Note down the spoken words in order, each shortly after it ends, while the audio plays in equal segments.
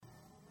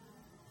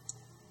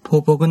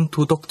보복은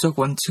도덕적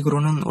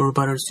원칙으로는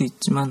올바를 수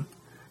있지만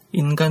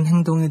인간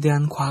행동에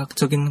대한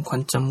과학적인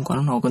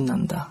관점과는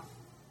어긋난다.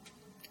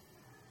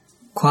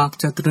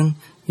 과학자들은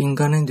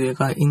인간의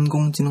뇌가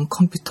인공지능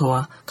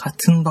컴퓨터와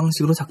같은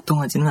방식으로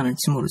작동하지는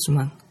않을지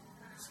모르지만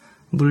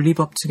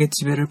물리법칙의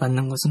지배를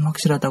받는 것은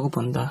확실하다고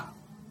본다.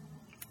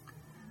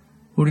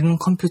 우리는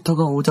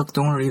컴퓨터가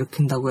오작동을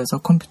일으킨다고 해서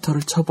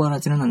컴퓨터를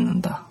처벌하지는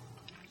않는다.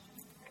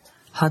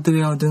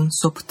 하드웨어든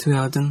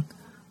소프트웨어든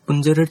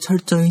문제를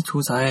철저히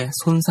조사해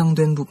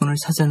손상된 부분을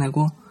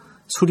찾아내고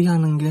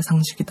수리하는 게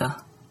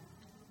상식이다.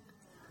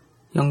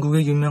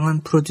 영국의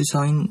유명한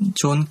프로듀서인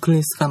존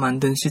클리스가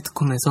만든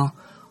시트콤에서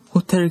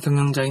호텔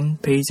경영자인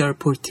베이절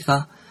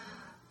폴티가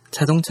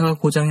자동차가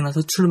고장이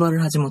나서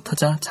출발을 하지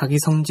못하자 자기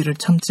성질을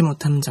참지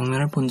못하는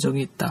장면을 본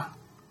적이 있다.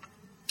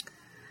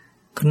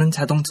 그는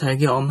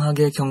자동차에게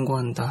엄하게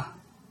경고한다.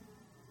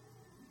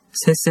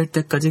 셋 셀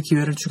때까지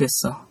기회를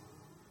주겠어.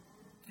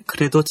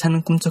 그래도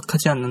차는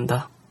꿈쩍하지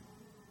않는다.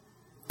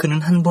 그는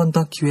한 번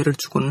더 기회를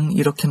주고는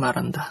이렇게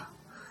말한다.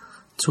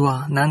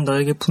 좋아, 난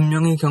너에게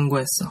분명히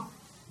경고했어.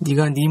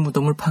 네가 네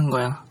무덤을 판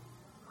거야.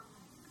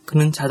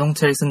 그는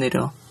자동차에서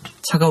내려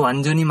차가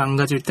완전히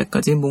망가질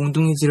때까지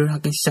몽둥이질을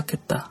하기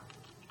시작했다.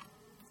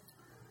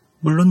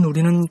 물론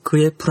우리는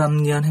그의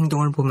불합리한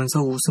행동을 보면서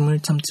웃음을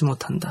참지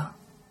못한다.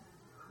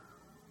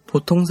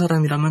 보통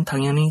사람이라면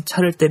당연히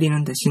차를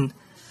때리는 대신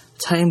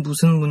차에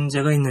무슨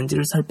문제가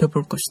있는지를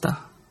살펴볼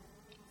것이다.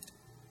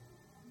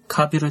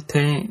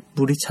 카뷰레터에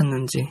물이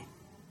찼는지,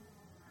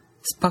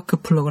 스파크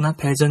플러그나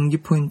배전기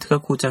포인트가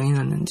고장이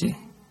났는지,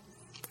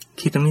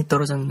 기름이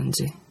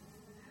떨어졌는지.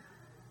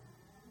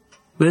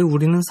 왜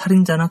우리는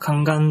살인자나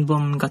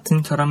강간범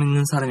같은 결함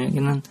있는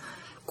사람에게는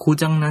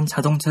고장난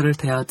자동차를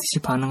대하듯이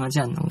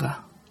반응하지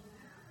않는가?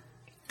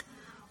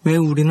 왜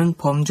우리는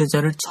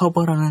범죄자를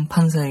처벌하는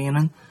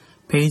판사에게는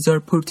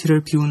베이절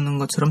폴티를 비웃는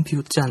것처럼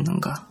비웃지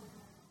않는가?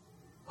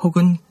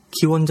 혹은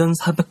기원전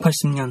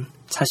 480년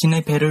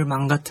자신의 배를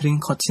망가뜨린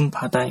거친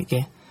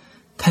바다에게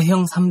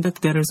태형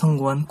 300대를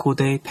선고한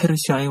고대의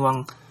페르시아의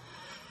왕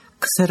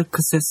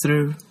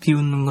크세르크세스를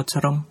비웃는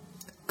것처럼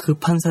그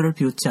판사를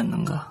비웃지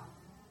않는가?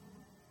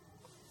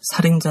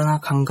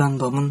 살인자나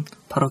강간범은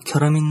바로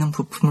결함 있는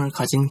부품을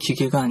가진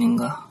기계가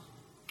아닌가?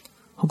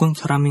 혹은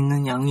결함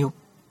있는 양육,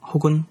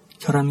 혹은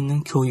결함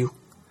있는 교육,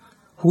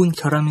 혹은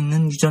결함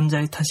있는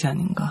유전자의 탓이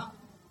아닌가?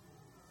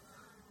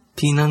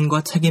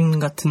 비난과 책임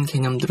같은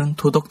개념들은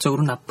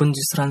도덕적으로 나쁜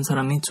짓을 한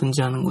사람이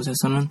존재하는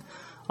곳에서는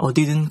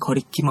어디든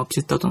거리낌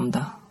없이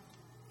떠돈다.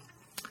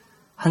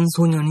 한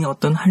소년이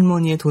어떤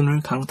할머니의 돈을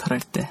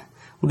강탈할 때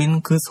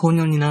우리는 그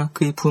소년이나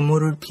그의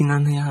부모를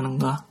비난해야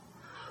하는가?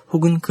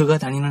 혹은 그가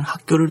다니는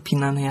학교를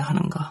비난해야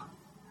하는가?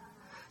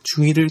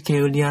 주의를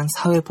게을리한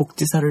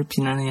사회복지사를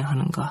비난해야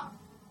하는가?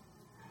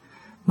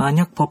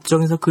 만약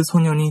법정에서 그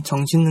소년이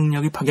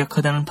정신능력이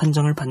박약하다는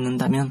판정을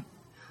받는다면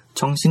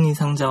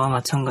정신이상자와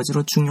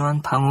마찬가지로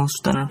중요한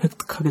방어수단을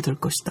획득하게 될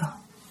것이다.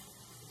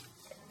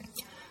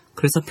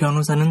 그래서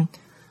변호사는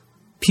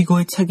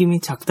피고의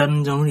책임이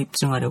작다는 점을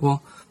입증하려고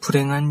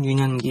불행한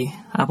유년기,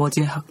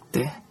 아버지의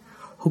학대,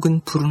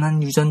 혹은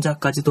불운한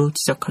유전자까지도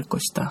지적할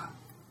것이다.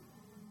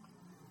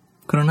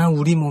 그러나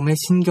우리 몸의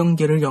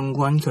신경계를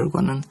연구한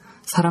결과는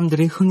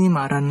사람들이 흔히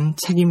말하는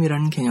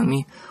책임이라는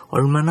개념이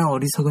얼마나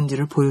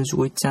어리석은지를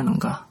보여주고 있지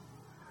않은가.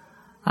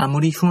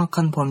 아무리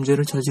흉악한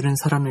범죄를 저지른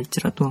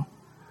사람일지라도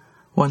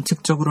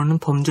원칙적으로는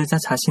범죄자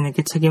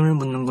자신에게 책임을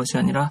묻는 것이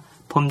아니라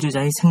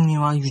범죄자의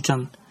생리와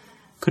유전,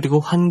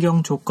 그리고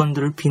환경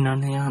조건들을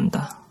비난해야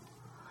한다.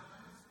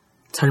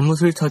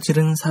 잘못을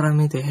저지른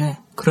사람에 대해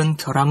그런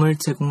결함을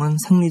제공한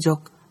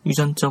생리적,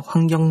 유전적,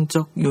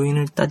 환경적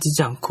요인을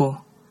따지지 않고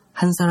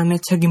한 사람의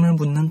책임을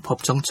묻는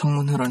법정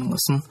청문회라는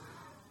것은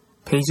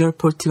베이절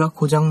폴티가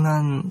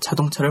고장난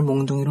자동차를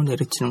몽둥이로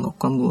내리치는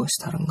것과 무엇이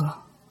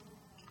다른가?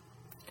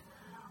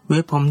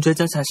 왜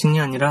범죄자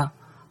자신이 아니라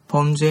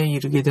범죄에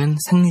이르게 된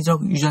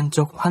생리적,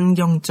 유전적,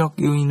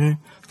 환경적 요인을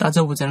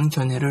따져보자는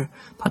견해를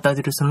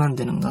받아들여서는 안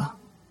되는가?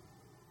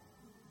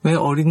 왜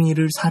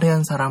어린이를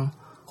살해한 사람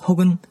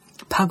혹은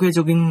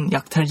파괴적인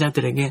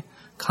약탈자들에게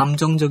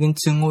감정적인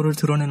증오를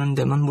드러내는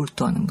데만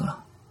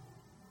몰두하는가?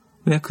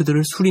 왜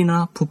그들을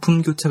수리나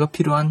부품 교체가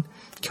필요한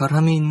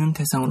결함이 있는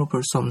대상으로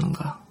볼 수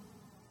없는가?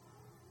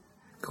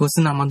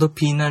 그것은 아마도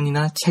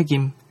비난이나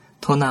책임,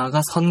 더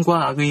나아가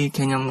선과 악의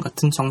개념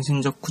같은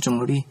정신적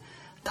구조물이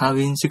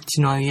다윈식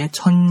진화위의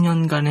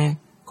 1000년간에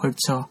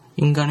걸쳐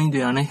인간의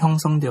뇌 안에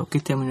형성되었기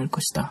때문일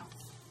것이다.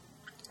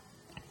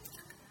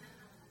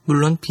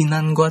 물론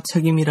비난과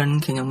책임이라는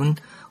개념은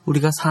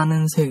우리가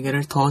사는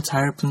세계를 더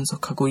잘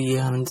분석하고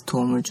이해하는 데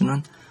도움을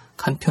주는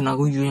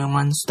간편하고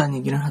유용한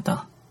수단이기는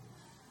하다.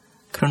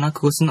 그러나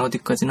그것은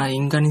어디까지나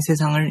인간이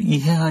세상을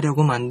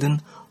이해하려고 만든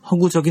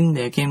허구적인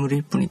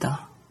매개물일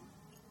뿐이다.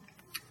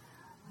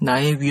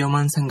 나의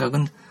위험한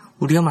생각은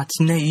우리가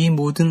마침내 이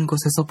모든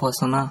것에서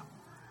벗어나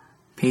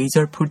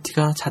베이절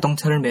폴티가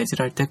자동차를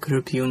매질할 때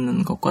그를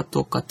비웃는 것과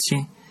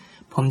똑같이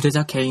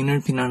범죄자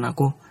개인을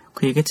비난하고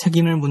그에게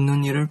책임을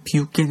묻는 일을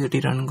비웃게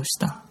되리라는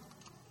것이다.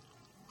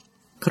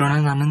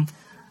 그러나 나는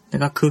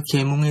내가 그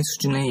계몽의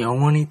수준에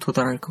영원히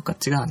도달할 것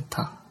같지가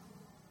않다.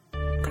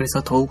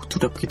 그래서 더욱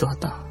두렵기도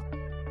하다.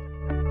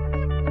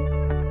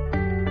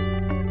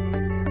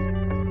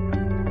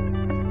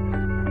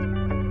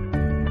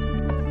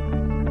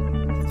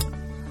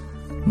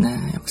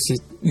 네, 역시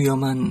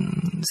위험한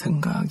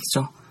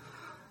생각이죠.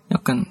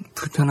 약간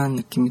불편한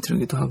느낌이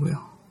들기도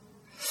하고요.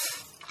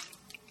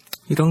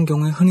 이런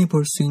경우에 흔히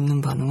볼 수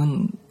있는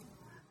반응은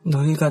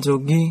너희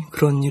가족이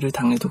그런 일을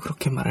당해도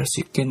그렇게 말할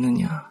수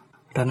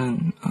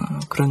있겠느냐라는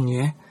그런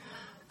류의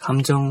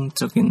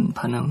감정적인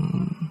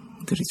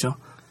반응들이죠.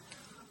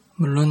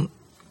 물론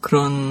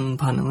그런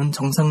반응은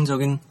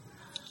정상적인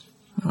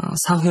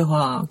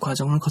사회화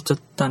과정을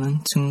거쳤다는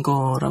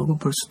증거라고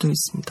볼 수도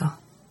있습니다.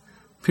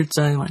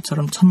 필자의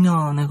말처럼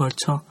 1000년에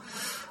걸쳐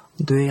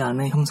뇌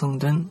안에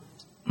형성된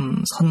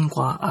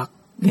선과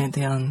악에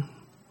대한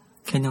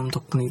개념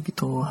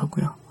덕분이기도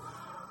하고요.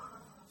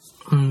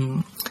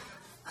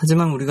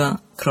 하지만 우리가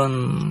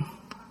그런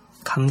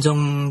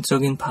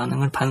감정적인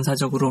반응을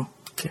반사적으로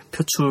이렇게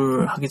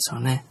표출하기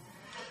전에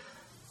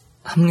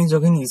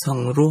합리적인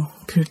이성으로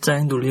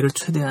필자의 논리를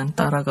최대한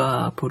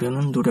따라가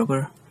보려는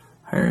노력을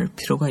할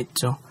필요가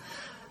있죠.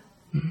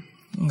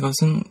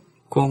 이것은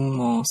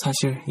꼭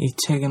사실 이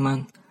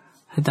책에만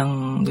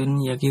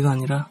해당되는 이야기가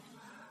아니라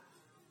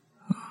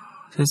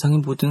세상의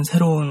모든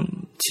새로운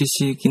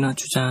지식이나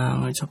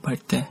주장을 접할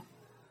때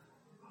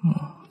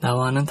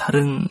나와는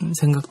다른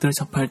생각들을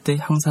접할 때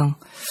항상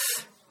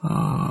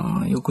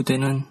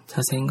요구되는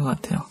자세인 것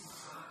같아요.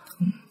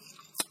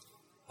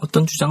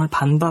 어떤 주장을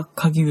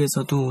반박하기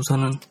위해서도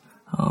우선은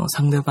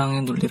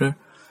상대방의 논리를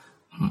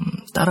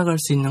따라갈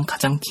수 있는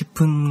가장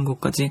깊은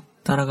곳까지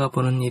따라가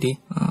보는 일이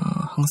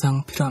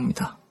항상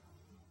필요합니다.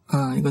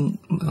 이건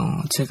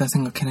제가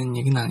생각해낸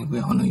얘기는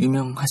아니고요. 어느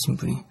유명하신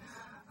분이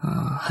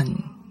한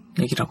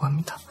얘기라고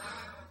합니다.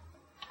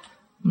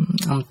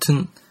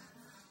 아무튼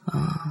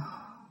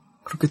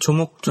그렇게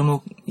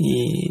조목조목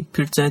이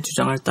필자의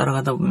주장을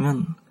따라가다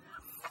보면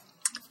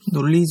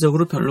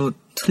논리적으로 별로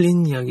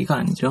틀린 이야기가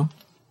아니죠.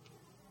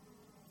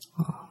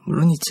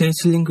 물론 이 책에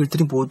실린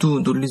글들이 모두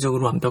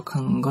논리적으로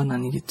완벽한 건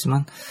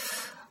아니겠지만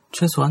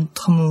최소한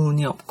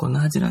터무니없거나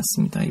하진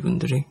않습니다.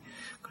 이분들이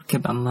그렇게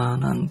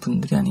만만한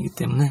분들이 아니기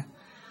때문에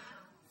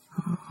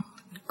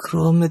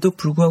그럼에도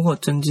불구하고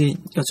어쩐지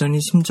여전히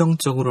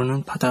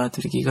심정적으로는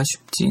받아들이기가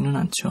쉽지는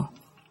않죠.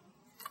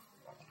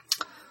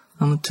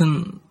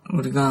 아무튼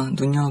우리가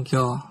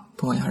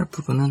눈여겨보아야 할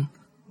부분은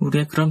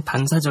우리의 그런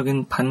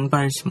반사적인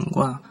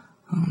반발심과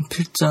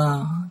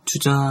필자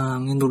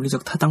주장의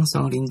논리적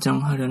타당성을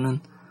인정하려는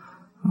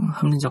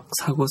합리적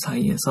사고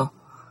사이에서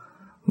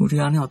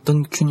우리 안에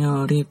어떤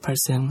균열이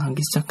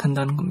발생하기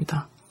시작한다는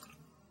겁니다.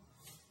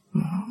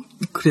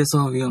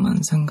 그래서 위험한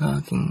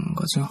생각인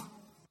거죠.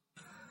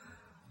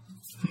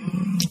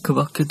 그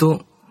밖에도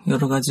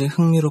여러 가지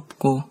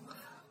흥미롭고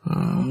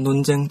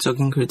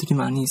논쟁적인 글들이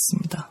많이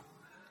있습니다.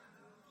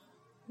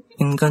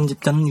 인간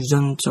집단은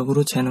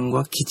유전적으로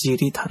재능과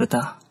기질이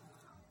다르다.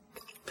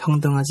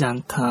 평등하지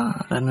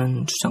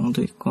않다라는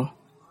주장도 있고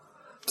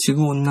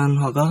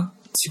지구온난화가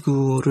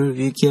지구를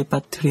위기에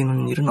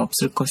빠뜨리는 일은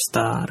없을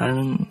것이다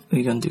라는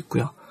의견도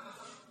있고요.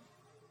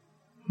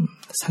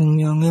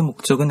 생명의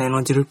목적은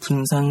에너지를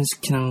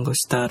분산시키는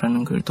것이다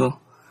라는 글도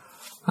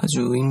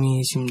아주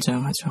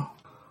의미심장하죠.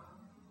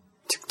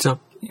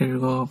 직접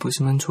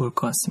읽어보시면 좋을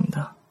것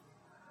같습니다.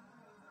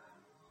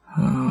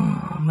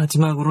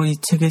 마지막으로 이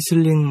책에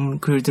실린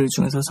글들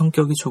중에서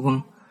성격이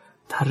조금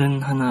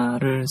다른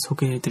하나를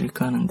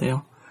소개해드릴까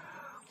하는데요.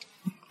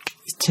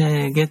 이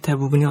책의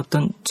대부분이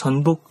어떤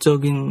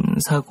전복적인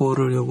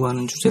사고를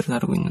요구하는 주제를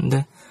다루고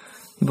있는데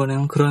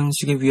이번에는 그런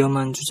식의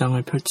위험한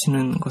주장을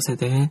펼치는 것에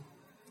대해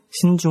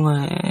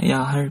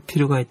신중해야 할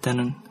필요가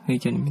있다는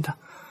의견입니다.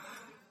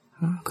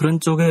 그런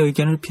쪽의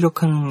의견을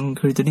피력한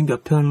글들이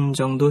몇 편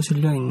정도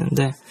실려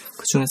있는데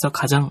그 중에서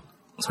가장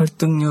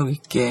설득력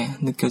있게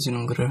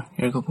느껴지는 글을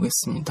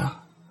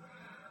읽어보겠습니다.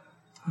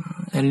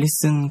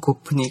 앨리슨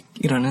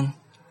고프닉이라는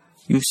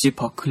UC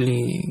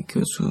버클리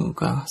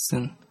교수가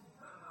쓴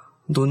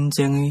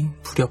논쟁의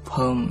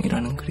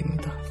불협화음이라는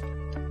글입니다.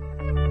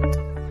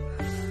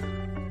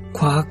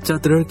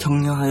 과학자들을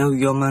격려하여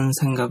위험한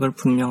생각을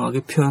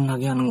분명하게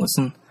표현하게 하는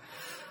것은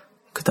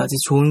그다지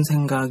좋은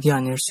생각이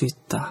아닐 수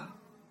있다.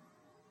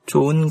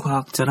 좋은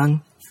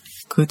과학자란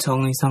그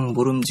정의상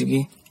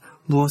모름지기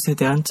무엇에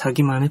대한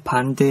자기만의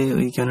반대의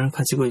의견을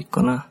가지고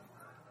있거나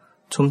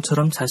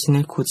좀처럼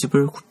자신의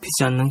고집을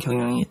굽히지 않는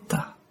경향이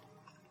있다.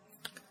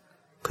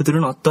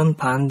 그들은 어떤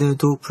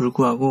반대에도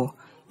불구하고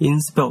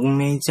인습에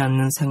얽매이지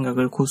않는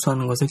생각을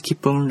고수하는 것에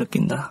기쁨을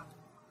느낀다.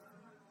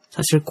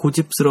 사실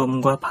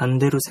고집스러움과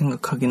반대로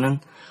생각하기는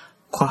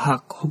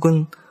과학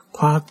혹은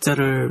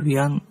과학자를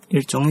위한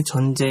일종의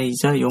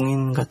전제이자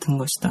용인 같은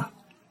것이다.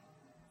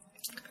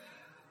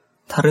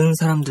 다른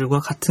사람들과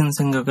같은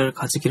생각을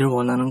가지기를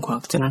원하는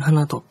과학자는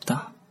하나도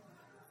없다.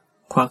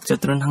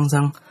 과학자들은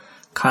항상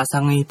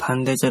가상의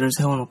반대자를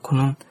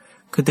세워놓고는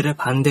그들의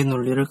반대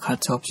논리를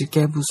가차없이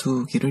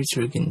깨부수기를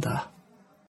즐긴다.